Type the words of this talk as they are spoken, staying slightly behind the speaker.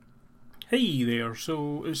Hey there,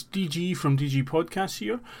 so it's DG from DG Podcasts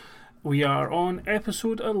here. We are on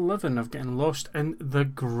episode 11 of Getting Lost in the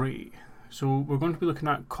Grey. So we're going to be looking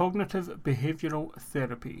at Cognitive Behavioural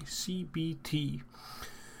Therapy, CBT.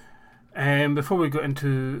 Before we get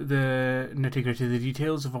into the nitty-gritty, the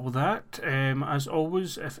details of all that, as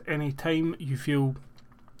always, if any time you feel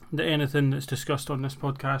that anything that's discussed on this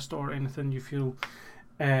podcast or anything you feel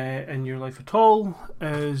in your life at all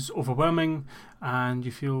is overwhelming and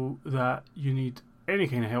you feel that you need any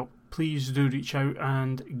kind of help, please do reach out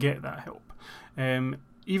and get that help.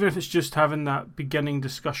 Even if it's just having that beginning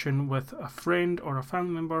discussion with a friend or a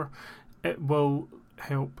family member, it will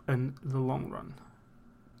help in the long run.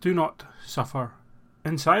 Do not suffer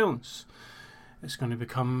in silence. It's going to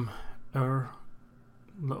become our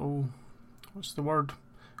little,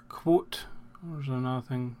 quote, or is there another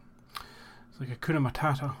thing? It's like a Kuna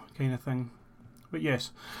Matata kind of thing. But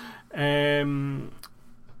yes. With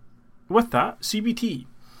that, CBT.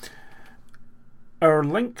 Our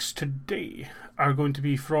links today are going to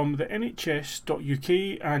be from the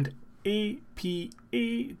nhs.uk and apa.org.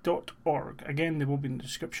 Again, they will be in the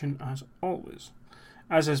description as always.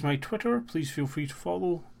 As is my Twitter, please feel free to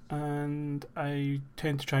follow, and I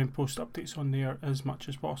tend to try and post updates on there as much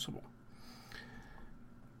as possible.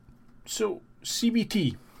 So,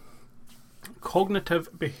 CBT,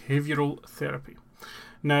 Cognitive Behavioural Therapy.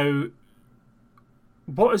 Now,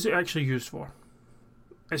 what is it actually used for?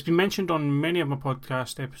 It's been mentioned on many of my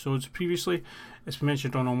podcast episodes previously. It's been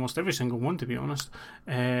mentioned on almost every single one, to be honest.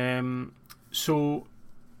 So,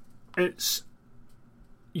 it's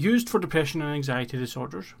used for depression and anxiety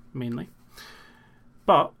disorders, mainly.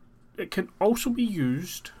 But it can also be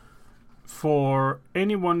used for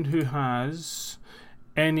anyone who has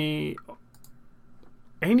any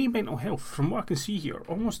mental health. From what I can see here,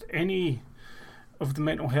 almost any of the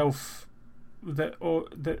mental health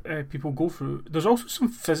that people go through. There's also some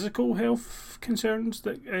physical health concerns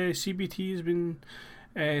that CBT has been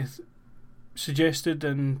suggested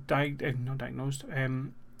and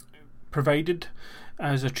provided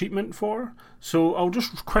as a treatment for. So I'll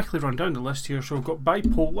just quickly run down the list here. So we've got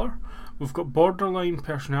bipolar, we've got borderline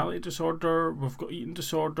personality disorder, we've got eating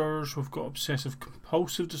disorders, we've got obsessive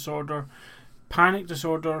compulsive disorder, panic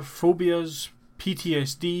disorder, phobias,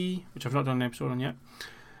 PTSD, which I've not done an episode on yet,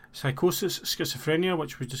 psychosis, schizophrenia,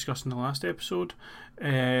 which we discussed in the last episode,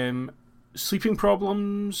 sleeping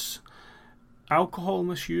problems, alcohol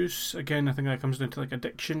misuse. Again, I think that comes down to like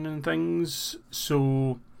addiction and things.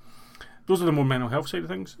 So those are the more mental health side of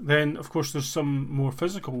things. Then, of course, there's some more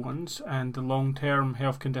physical ones and the long-term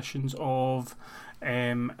health conditions of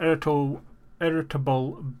irritable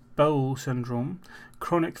bowel syndrome,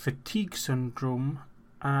 chronic fatigue syndrome,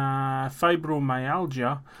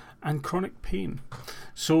 fibromyalgia, and chronic pain.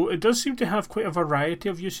 So it does seem to have quite a variety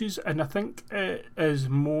of uses, and I think it is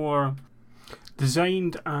more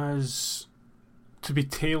designed as to be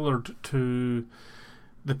tailored to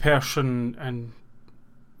the person and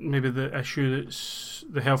maybe the issue that's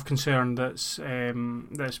the health concern that's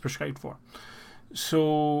prescribed for.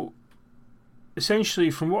 So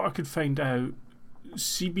essentially, from what I could find out,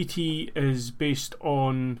 CBT is based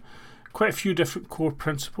on quite a few different core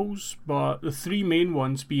principles, but the three main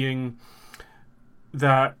ones being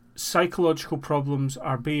that psychological problems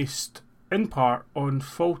are based in part on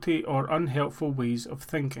faulty or unhelpful ways of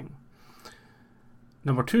thinking.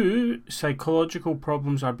 Number two, psychological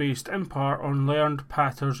problems are based in part on learned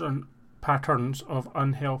patterns of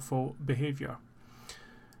unhelpful behaviour.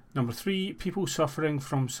 Number three, people suffering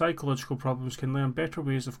from psychological problems can learn better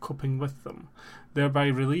ways of coping with them, thereby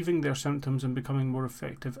relieving their symptoms and becoming more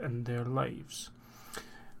effective in their lives.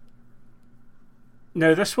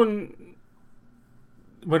 Now, this one,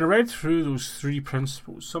 when I read through those three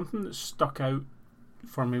principles, something that stuck out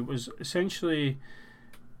for me was essentially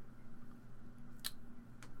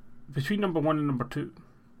between number one and number two.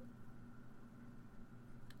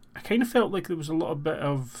 I kind of felt like there was a little bit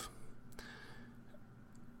of,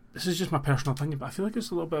 this is just my personal opinion, but I feel like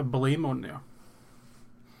there's a little bit of blame on there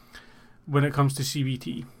when it comes to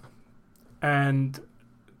CBT. And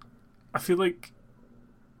I feel like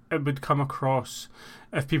it would come across,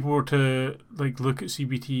 if people were to look at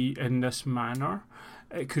CBT in this manner,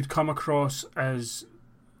 it could come across as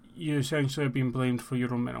you essentially are being blamed for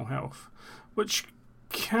your own mental health, which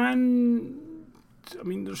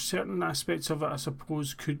there's certain aspects of it I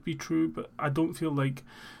suppose could be true, but I don't feel like,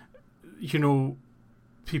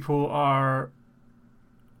 people are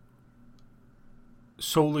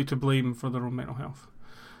solely to blame for their own mental health.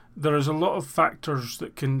 There is a lot of factors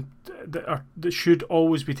that should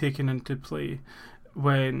always be taken into play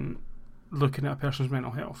when looking at a person's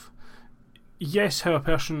mental health. yes, how a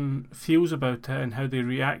person feels about it and how they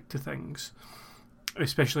react to things,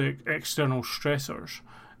 especially external stressors,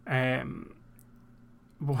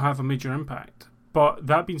 will have a major impact. But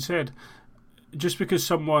that being said, just because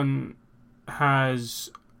someone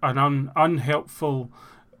has an unhelpful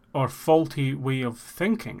or faulty way of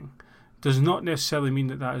thinking does not necessarily mean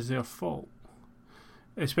that that is their fault.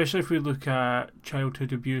 Especially if we look at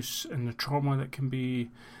childhood abuse and the trauma that can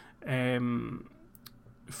be from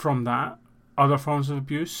that, other forms of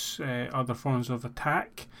abuse, other forms of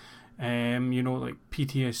attack, like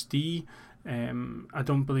PTSD. I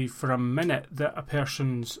don't believe for a minute that a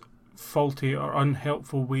person's faulty or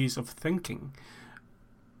unhelpful ways of thinking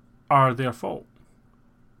are their fault.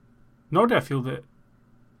 Nor do I feel that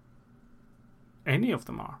any of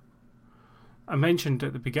them are. I mentioned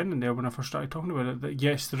at the beginning there when I first started talking about it that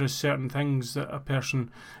yes, there is certain things that a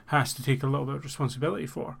person has to take a little bit of responsibility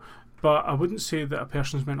for, but I wouldn't say that a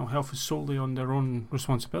person's mental health is solely on their own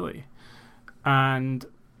responsibility. And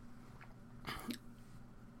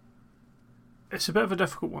it's a bit of a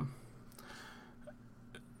difficult one.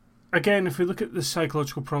 Again, if we look at the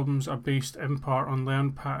psychological problems are based in part on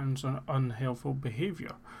learned patterns and unhelpful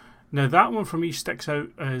behaviour. Now that one for me sticks out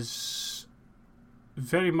as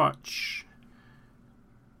very much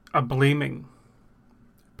a blaming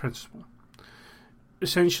principle.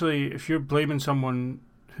 Essentially, if you're blaming someone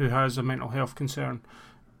who has a mental health concern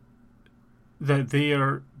that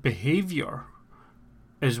their behaviour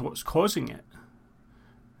is what's causing it,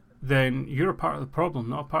 then you're a part of the problem,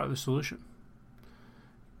 not a part of the solution.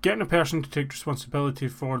 Getting a person to take responsibility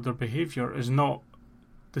for their behaviour is not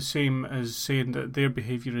the same as saying that their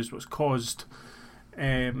behaviour is what's caused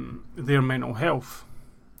their mental health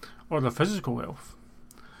or their physical health.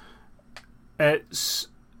 It's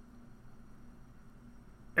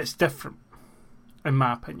different, in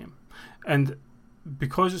my opinion. And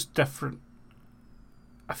because it's different,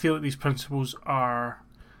 I feel that these principles are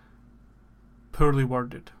poorly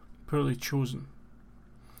worded, poorly chosen.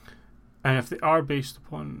 And if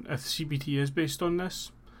CBT is based on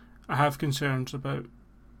this, I have concerns about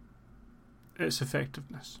its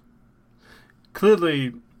effectiveness.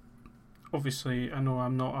 Clearly, obviously, I know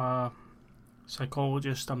I'm not a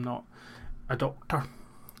psychologist, I'm not a doctor,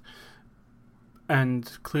 and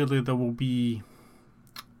clearly there will be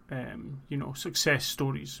success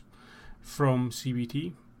stories from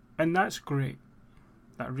CBT, and that's great,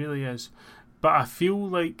 that really is, but I feel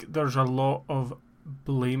like there's a lot of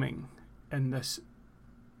blaming in this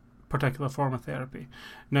particular form of therapy.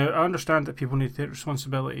 Now, I understand that people need to take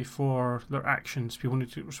responsibility for their actions, people need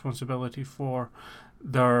to take responsibility for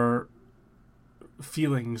their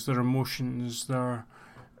feelings, their emotions, their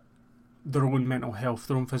own mental health,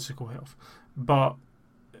 their own physical health. But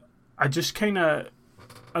I just kind of,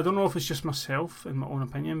 I don't know if it's just myself in my own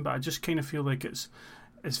opinion, but I just kind of feel like it's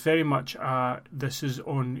very much this is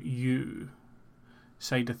on you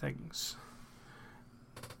side of things.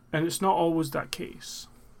 And it's not always that case.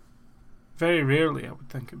 Very rarely I would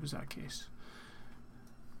think it was that case.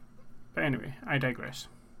 But anyway, I digress.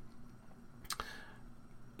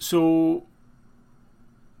 So,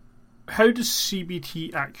 how does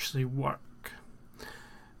CBT actually work?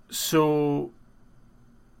 So,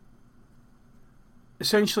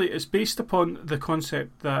 essentially it's based upon the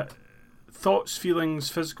concept that thoughts, feelings,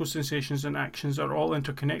 physical sensations and actions are all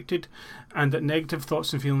interconnected, and that negative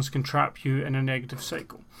thoughts and feelings can trap you in a negative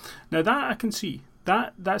cycle. Now that I can see.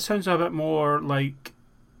 That sounds a bit more like,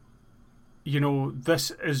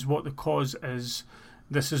 this is what the cause is,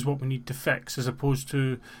 this is what we need to fix, as opposed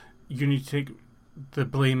to you need to take the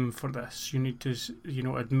blame for this. You need to,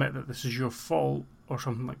 admit that this is your fault or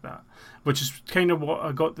something like that, which is kind of what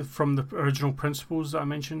I got from the original principles that I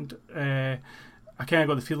mentioned. I kind of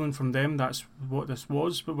got the feeling from them that's what this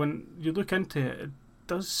was, but when you look into it, it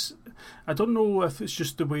does. I don't know if it's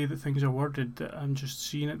just the way that things are worded that I'm just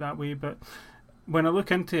seeing it that way, but when I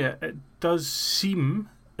look into it, it does seem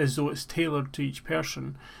as though it's tailored to each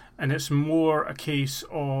person, and it's more a case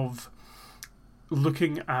of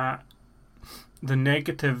looking at the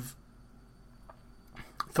negative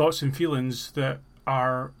thoughts and feelings that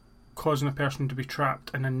are causing a person to be trapped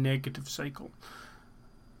in a negative cycle.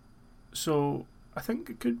 So I think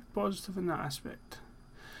it could be positive in that aspect.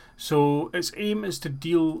 So its aim is to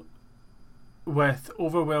deal with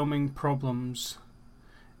overwhelming problems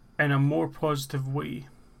in a more positive way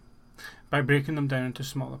by breaking them down into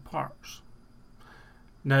smaller parts.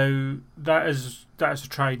 Now that is a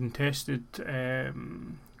tried and tested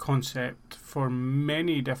concept for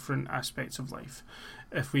many different aspects of life.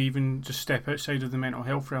 If we even just step outside of the mental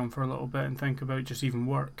health realm for a little bit and think about just even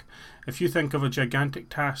work, if you think of a gigantic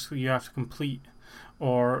task that you have to complete,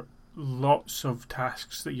 or lots of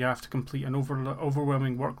tasks that you have to complete, an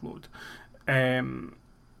overwhelming workload.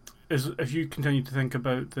 Is if you continue to think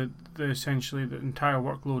about the essentially the entire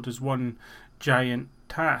workload as one giant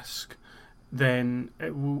task, then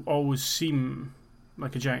it will always seem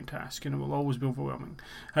like a giant task, and it will always be overwhelming.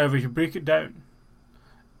 However, if you break it down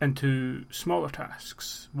into smaller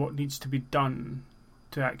tasks, what needs to be done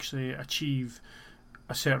to actually achieve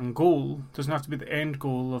a certain goal doesn't have to be the end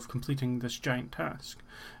goal of completing this giant task,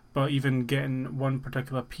 but even getting one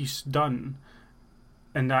particular piece done,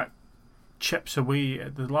 and that chips away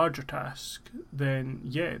at the larger task, then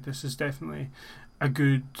yeah, this is definitely a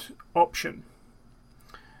good option.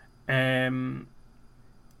 One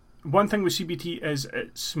thing with CBT is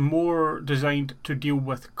it's more designed to deal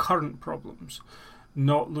with current problems,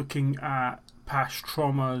 not looking at past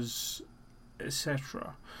traumas,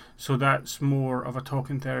 etc. So that's more of a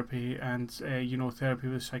talking therapy and therapy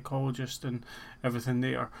with a psychologist and everything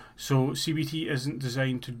there. So CBT isn't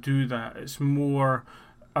designed to do that. It's more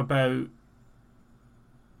about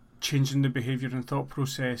changing the behaviour and thought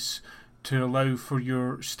process to allow for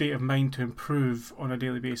your state of mind to improve on a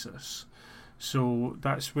daily basis. So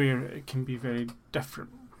that's where it can be very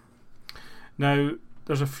different. Now,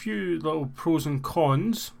 there's a few little pros and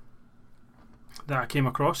cons that I came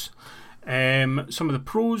across. Some of the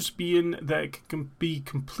pros being that it can be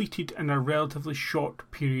completed in a relatively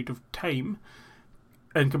short period of time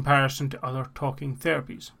in comparison to other talking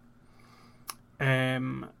therapies.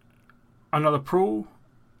 Another pro,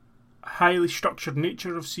 highly structured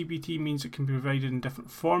nature of CBT means it can be provided in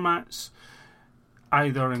different formats,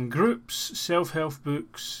 either in groups, self-help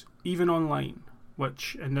books, even online,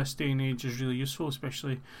 which in this day and age is really useful,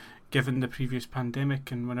 especially given the previous pandemic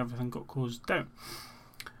and when everything got closed down.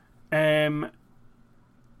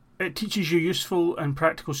 It teaches you useful and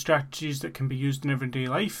practical strategies that can be used in everyday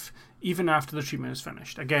life, even after the treatment is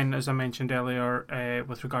finished. Again, as I mentioned earlier,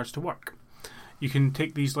 with regards to work. You can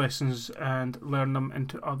take these lessons and learn them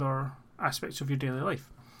into other aspects of your daily life.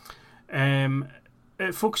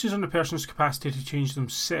 It focuses on the person's capacity to change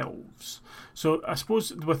themselves. So I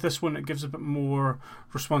suppose with this one, it gives a bit more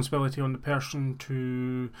responsibility on the person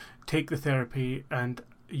to take the therapy and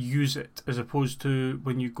use it, as opposed to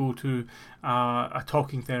when you go to a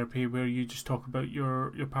talking therapy where you just talk about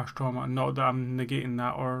your past trauma. Not that I'm negating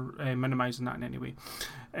that or minimising that in any way.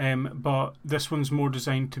 But this one's more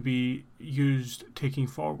designed to be used taking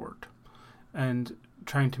forward and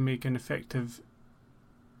trying to make an effective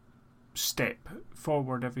step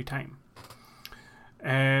forward every time.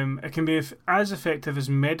 It can be as effective as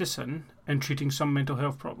medicine in treating some mental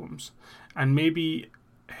health problems, and maybe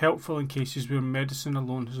helpful in cases where medicine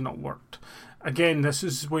alone has not worked. Again, this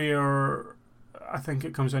is where I think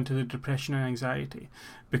it comes into the depression and anxiety,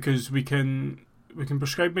 because we can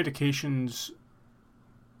prescribe medications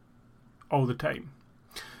all the time,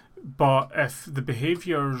 but if the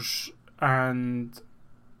behaviours and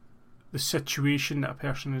the situation that a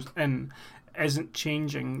person is in isn't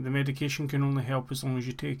changing, the medication can only help as long as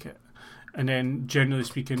you take it. And then, generally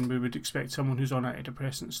speaking, we would expect someone who's on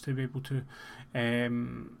antidepressants to be able to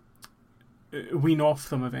wean off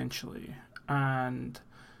them eventually and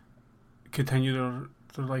continue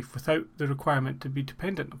their life without the requirement to be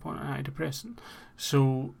dependent upon an antidepressant.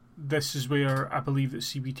 So this is where I believe that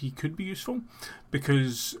CBT could be useful,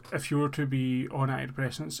 because if you were to be on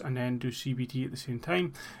antidepressants and then do CBT at the same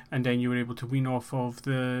time, and then you were able to wean off of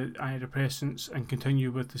the antidepressants and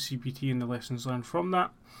continue with the CBT and the lessons learned from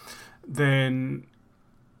that, then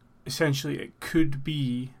essentially it could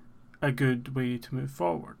be a good way to move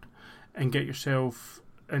forward and get yourself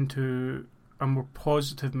into a more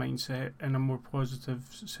positive mindset and a more positive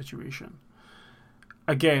situation.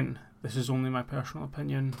 Again, this is only my personal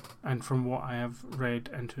opinion and from what I have read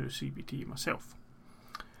into CBT myself.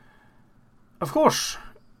 Of course,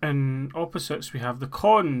 in opposites we have the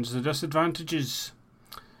cons, the disadvantages.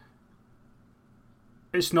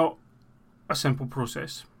 It's not a simple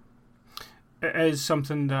process. It is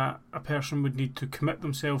something that a person would need to commit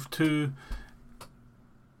themselves to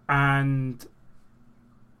and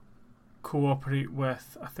cooperate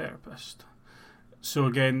with a therapist. So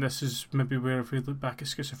again, this is maybe where, if we look back at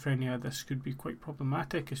schizophrenia, this could be quite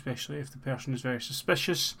problematic, especially if the person is very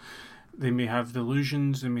suspicious. They may have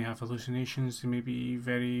delusions, they may have hallucinations, they may be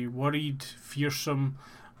very worried, fearsome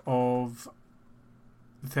of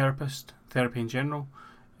the therapist, therapy in general,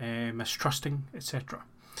 mistrusting, etc.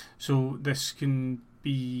 So this can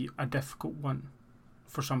be a difficult one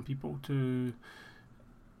for some people to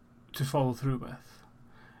follow through with.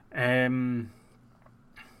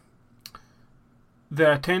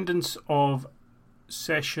 The attendance of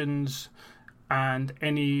sessions and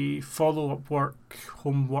any follow-up work,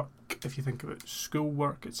 homework, work, if you think about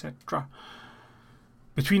schoolwork, etc.,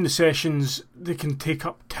 between the sessions, they can take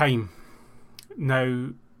up time. Now,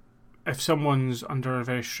 if someone's under a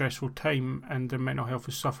very stressful time and their mental health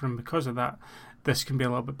is suffering because of that, this can be a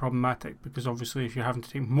little bit problematic, because obviously if you're having to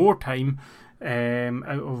take more time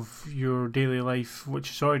out of your daily life,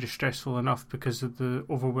 which is already stressful enough because of the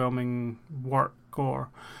overwhelming work or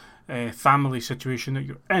family situation that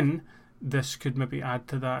you're in, this could maybe add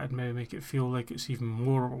to that and maybe make it feel like it's even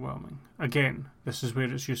more overwhelming. Again, this is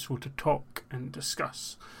where it's useful to talk and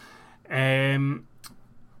discuss. It's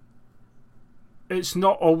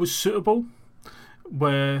not always suitable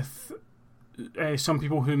with some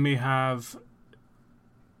people who may have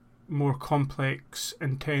more complex,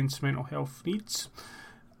 intense mental health needs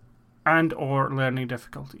and or learning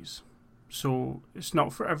difficulties. So it's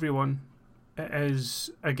not for everyone. It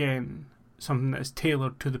is, again, something that is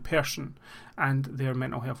tailored to the person and their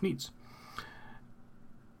mental health needs.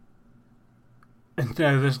 And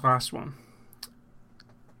now this last one.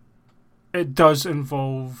 It does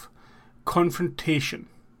involve confrontation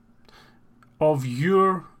of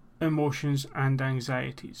your emotions and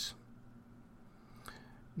anxieties.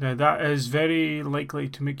 Now that is very likely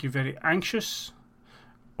to make you very anxious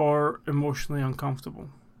or emotionally uncomfortable.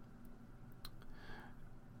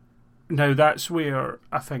 Now that's where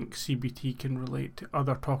I think CBT can relate to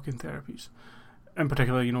other talking therapies. In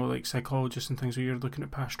particular, like psychologists and things where you're looking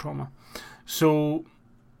at past trauma. So,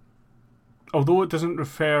 although it doesn't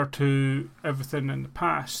refer to everything in the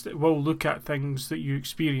past, it will look at things that you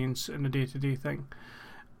experience in a day-to-day thing.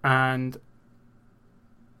 And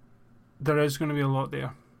there is going to be a lot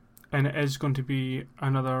there. And it is going to be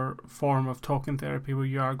another form of talking therapy where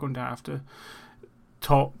you are going to have to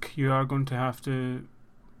talk, you are going to have to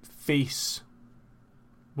face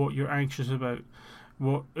what you're anxious about,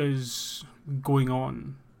 what is going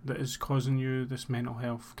on that is causing you this mental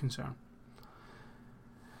health concern.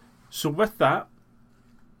 So with that,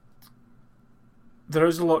 there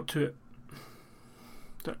is a lot to it.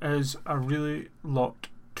 There is a really lot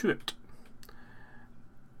to it.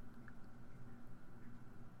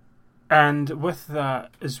 And with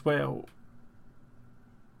that as well,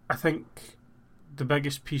 I think the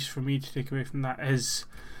biggest piece for me to take away from that is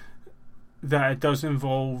that it does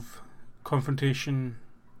involve confrontation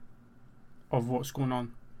of what's going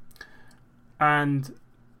on. And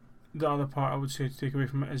the other part I would say to take away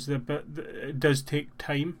from it is that it does take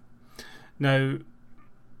time. Now,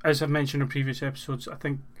 as I've mentioned in previous episodes, I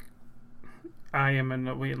think I am in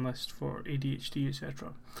a waiting list for ADHD,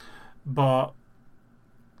 etc. But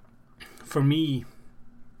for me,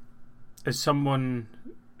 as someone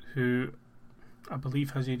who I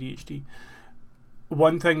believe has ADHD,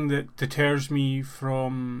 one thing that deters me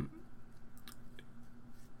from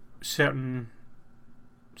certain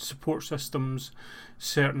support systems,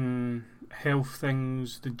 certain health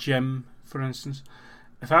things, the gym, for instance,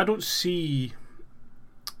 if I don't see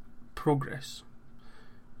progress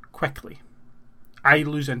quickly, I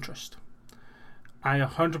lose interest. I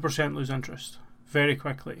 100% lose interest very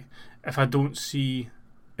quickly if I don't see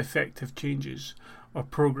effective changes or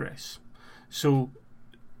progress. So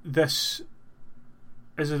this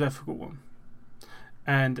is a difficult one,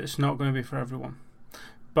 and it's not going to be for everyone.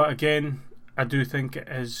 But again, I do think it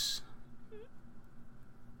is.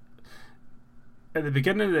 At the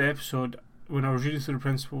beginning of the episode, when I was reading through the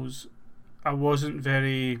principles, I wasn't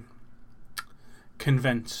very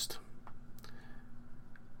convinced.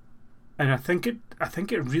 And I think it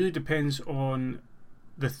really depends on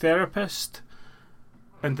the therapist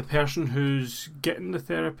and the person who's getting the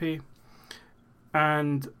therapy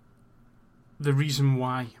and the reason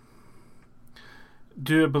why.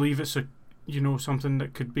 Do I believe it's something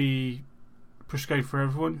that could be prescribed for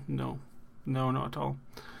everyone? No, not at all.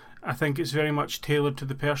 I think it's very much tailored to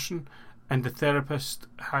the person, and the therapist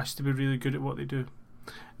has to be really good at what they do.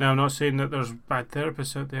 Now, I'm not saying that there's bad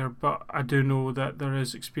therapists out there, but I do know that there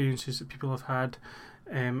is experiences that people have had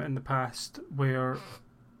in the past where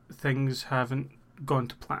things haven't gone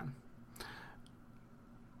to plan.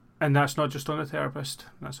 And that's not just on the therapist,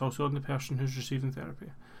 that's also on the person who's receiving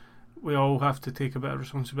therapy. We all have to take a bit of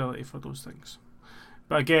responsibility for those things.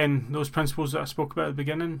 But again, those principles that I spoke about at the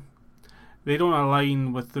beginning, they don't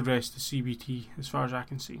align with the rest of CBT as far as I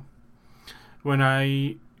can see. When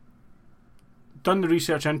I done the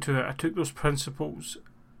research into it, I took those principles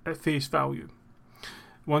at face value.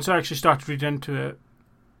 Once I actually started reading into it,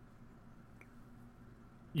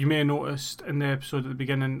 you may have noticed in the episode at the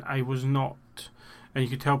beginning, I was not, and you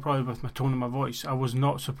could tell probably with my tone of my voice, I was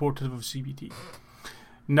not supportive of CBT.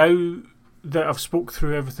 Now that I've spoke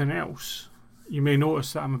through everything else, you may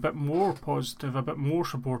notice that I'm a bit more positive, a bit more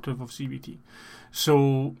supportive of CBT.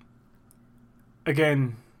 So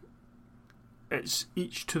again, it's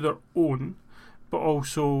each to their own, but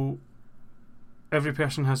also every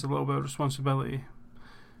person has a little bit of responsibility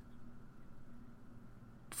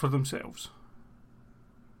for themselves.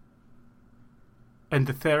 And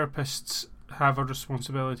the therapists have a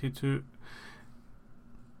responsibility to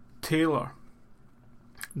tailor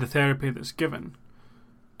the therapy that's given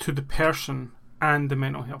to the person and the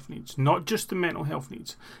mental health needs. Not just the mental health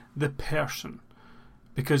needs, the person.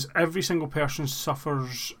 Because every single person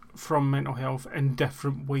suffers from mental health in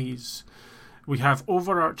different ways. We have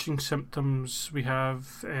overarching symptoms, we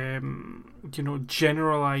have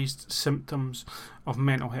generalised symptoms of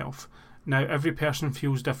mental health. Now, every person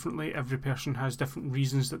feels differently, every person has different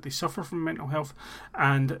reasons that they suffer from mental health,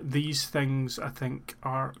 and these things, I think,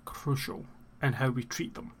 are crucial in how we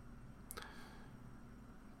treat them.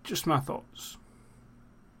 Just my thoughts.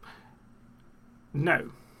 Now,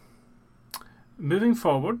 moving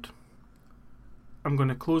forward, I'm going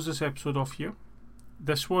to close this episode off here.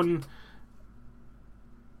 This one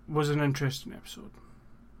was an interesting episode.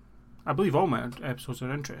 I believe all my episodes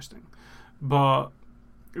are interesting, but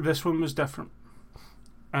this one was different,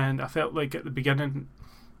 and I felt like at the beginning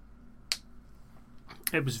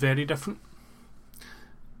it was very different,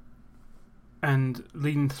 and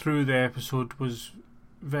leading through the episode was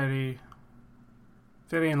very,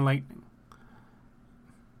 very enlightening,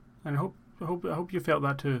 and I hope you felt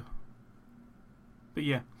that too. But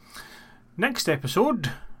yeah, next episode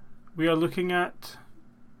we are looking at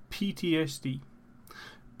PTSD,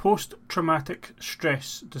 post-traumatic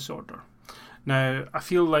stress disorder. Now, I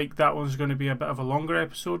feel like that one's going to be a bit of a longer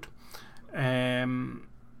episode.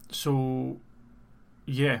 So,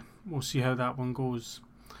 yeah, we'll see how that one goes.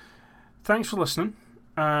 Thanks for listening,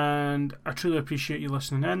 and I truly appreciate you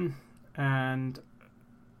listening in. And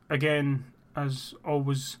again, as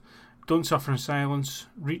always, don't suffer in silence.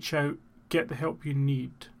 Reach out, get the help you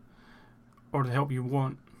need, or the help you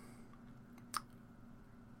want.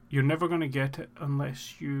 You're never going to get it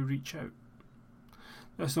unless you reach out.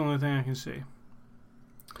 That's the only thing I can say.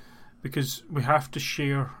 Because we have to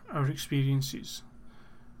share our experiences.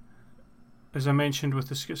 As I mentioned with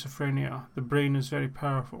the schizophrenia, the brain is very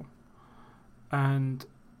powerful. And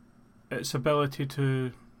its ability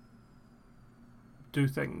to do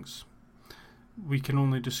things, we can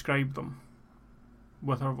only describe them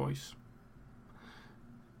with our voice.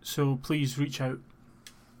 So please reach out.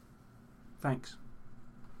 Thanks.